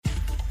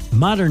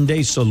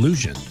Modern-day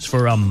solutions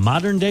for a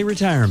modern-day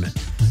retirement.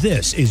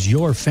 This is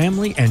Your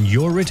Family and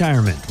Your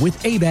Retirement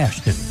with Abe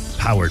Ashton,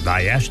 powered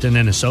by Ashton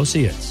 &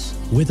 Associates.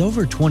 With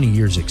over 20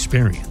 years'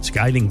 experience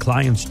guiding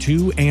clients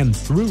to and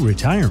through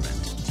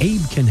retirement, Abe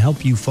can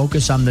help you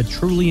focus on the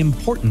truly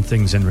important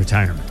things in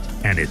retirement,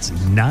 and it's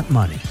not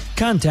money.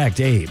 Contact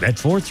Abe at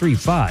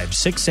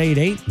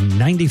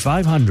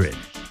 435-688-9500.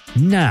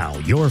 Now,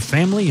 Your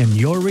Family and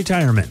Your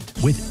Retirement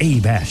with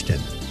Abe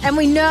Ashton. And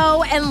we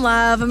know and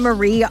love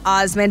Marie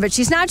Osmond, but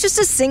she's not just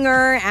a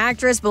singer,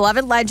 actress,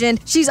 beloved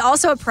legend. She's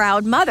also a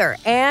proud mother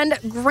and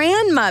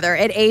grandmother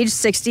at age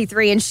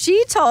 63. And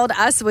she told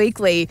Us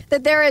Weekly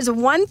that there is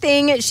one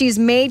thing she's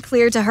made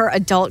clear to her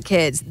adult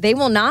kids. They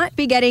will not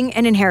be getting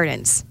an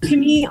inheritance. To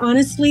me,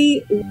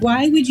 honestly,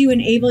 why would you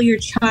enable your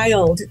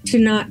child to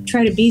not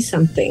try to be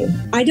something?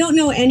 I don't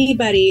know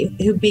anybody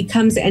who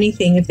becomes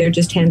anything if they're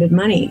just handed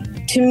money.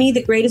 To me,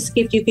 the greatest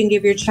gift you can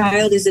give your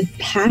child is a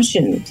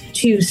passion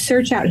to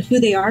search out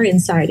who they are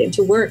inside and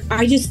to work.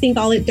 I just think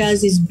all it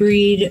does is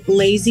breed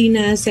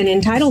laziness and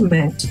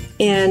entitlement.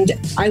 And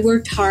I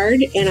worked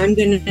hard and I'm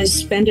going to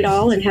spend it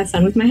all and have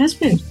fun with my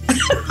husband.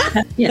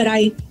 Yeah. But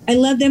I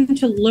love them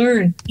to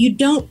learn. You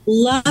don't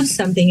love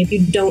something if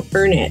you don't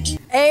earn it.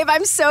 Abe,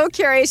 I'm so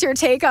curious your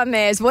take on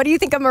this. What do you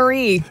think of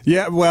Marie?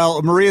 Yeah,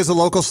 well, Marie is a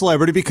local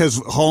celebrity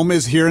because home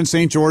is here in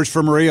St. George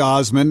for Marie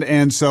Osmond.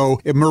 And so,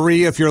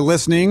 Marie, if you're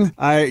listening,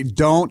 I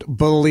don't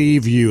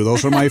believe you.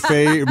 Those are my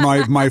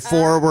my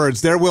 4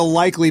 words. There will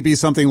likely be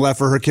something left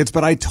for her kids,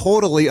 but I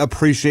totally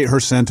appreciate her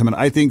sentiment.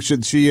 I think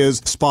she is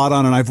spot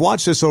on. And I've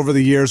watched this over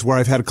the years where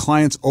I've had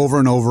clients over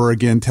and over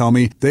again tell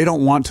me they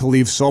don't want to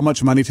leave so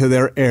much money to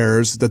their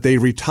heirs that they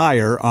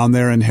retire on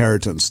their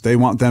inheritance. They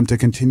want them to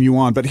continue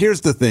on. But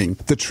here's the thing.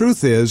 The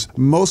truth is,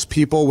 most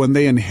people, when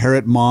they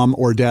inherit mom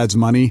or dad's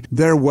money,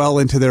 they're well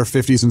into their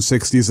 50s and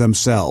 60s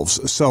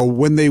themselves. So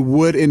when they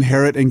would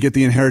inherit and get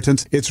the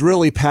inheritance, it's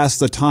really past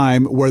the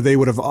time where they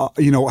would have,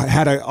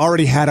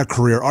 already had a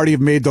career, already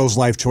have made those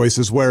life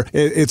choices, where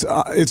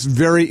it's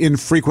very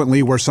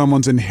infrequently where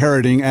someone's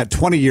inheriting at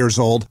 20 years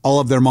old all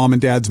of their mom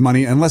and dad's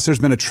money, unless there's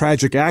been a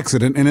tragic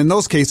accident. And in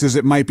those cases,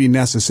 it might be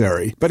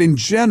necessary. But in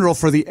general,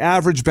 for the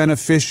average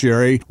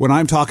beneficiary, when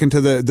I'm talking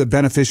to the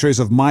beneficiaries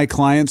of my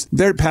clients,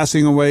 they're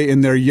passing away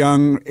in their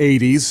young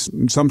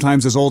 80s,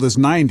 sometimes as old as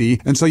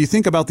 90. And so you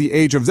think about the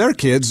age of their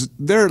kids,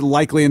 they're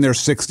likely in their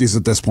 60s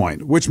at this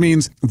point, which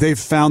means they've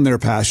found their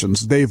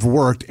passions, they've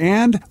worked,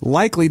 and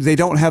likely they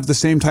don't have the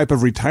same type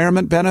of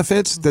retirement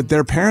benefits that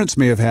their parents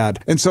may have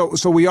had. And so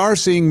we are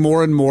seeing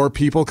more and more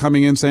people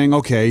coming in saying,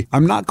 okay,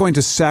 I'm not going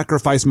to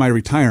sacrifice my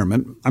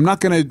retirement. I'm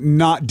not going to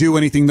not do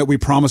anything that we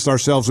promised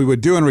ourselves we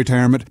would do in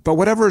retirement, but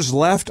whatever is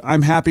left,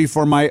 I'm happy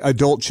for my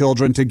adult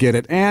children to get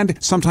it.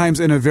 And sometimes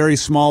in a very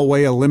small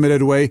way, a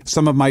limited way,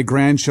 some of my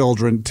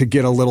grandchildren to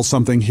get a little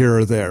something here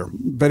or there.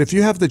 But if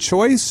you have the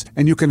choice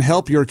and you can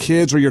help your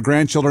kids or your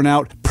grandchildren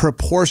out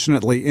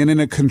proportionately and in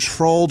a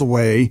controlled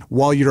way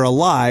while you're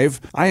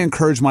alive, I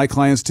encourage my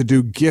clients to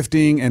do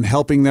gifting and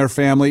helping their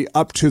family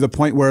up to the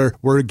point where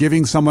we're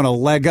giving someone a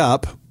leg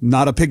up,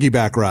 not a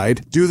piggyback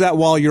ride. Do that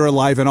while you're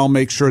alive, and I'll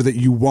make sure that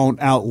you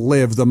won't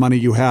outlive the money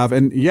you have.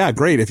 And yeah,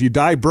 great. If you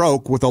die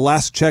broke with the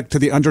last check to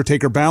the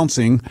undertaker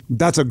bouncing,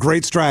 that's a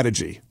great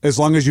strategy, as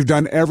long as you've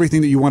done everything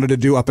that you wanted to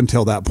do up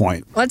until that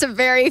point. Well, that's a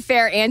very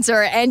fair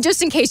answer. And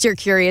just in case you're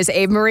curious,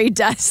 Abe, Marie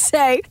does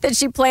say that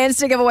she plans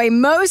to give away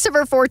most of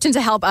her fortune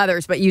to help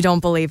others, but you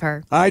don't believe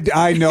her.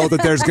 I know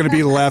that there's going to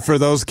be left for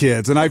those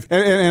kids. And I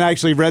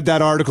actually read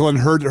that article and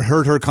heard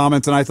her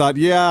comments, and I thought,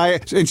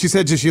 and she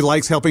said she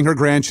likes helping her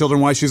grandchildren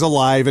while she's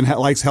alive and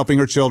likes helping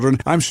her children.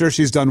 I'm sure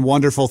she's done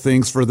wonderful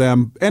things for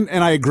them. And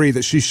I agree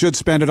that she should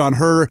spend it on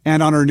her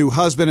and on her new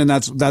husband, and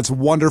that's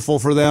wonderful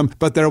for them.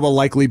 But there will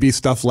likely be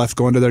stuff left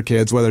going to their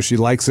kids, whether she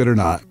likes it or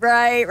not.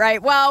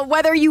 Right. Well,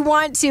 whether you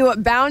want to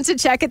bounce a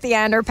check at the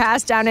end or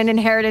pass down an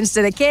inheritance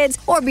to the kids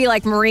or be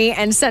like Marie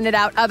and send it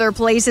out other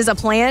places, a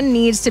plan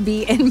needs to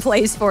be in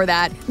place for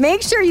that.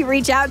 Make sure you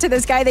reach out to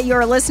this guy that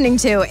you're listening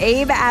to,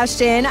 Abe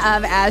Ashton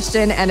of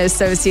Ashton &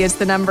 Associates.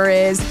 The number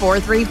is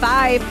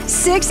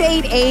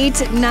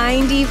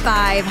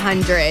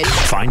 435-688-9500.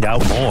 Find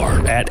out more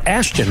at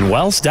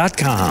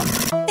ashtonwealth.com.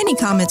 Any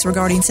comments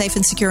regarding safe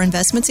and secure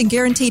investments and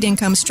guaranteed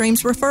income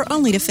streams refer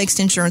only to fixed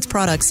insurance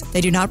products.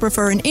 They do not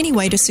refer in any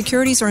way to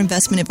securities or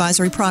investment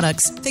advisory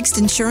products. Fixed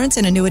insurance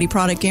and annuity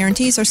product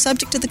guarantees are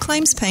subject to the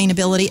claims paying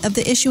ability of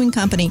the issuing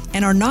company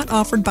and are not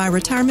offered by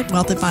Retirement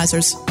Wealth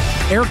Advisors.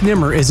 Eric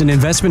Nimmer is an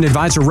investment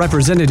advisor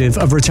representative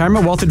of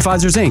Retirement Wealth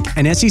Advisors, Inc.,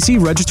 an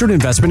SEC-registered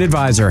investment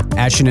advisor.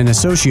 Ashton &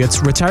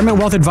 Associates, Retirement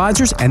Wealth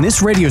Advisors, and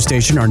this radio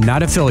station are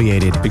not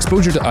affiliated.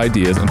 Exposure to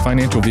ideas and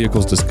financial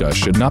vehicles discussed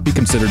should not be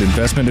considered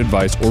investment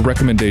advice or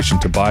recommendation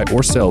to buy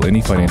or sell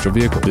any financial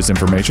vehicle. This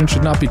information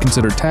should not be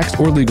considered tax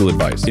or legal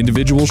advice.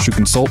 Individuals should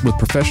consult with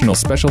professionals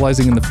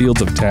specializing in the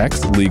fields of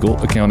tax,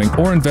 legal, accounting,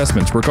 or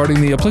investments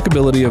regarding the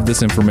applicability of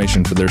this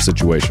information for their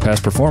situation.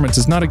 Past performance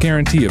is not a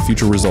guarantee of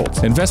future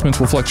results. Investments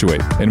will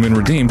fluctuate, and when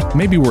redeemed,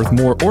 may be worth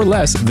more or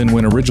less than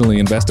when originally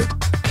invested.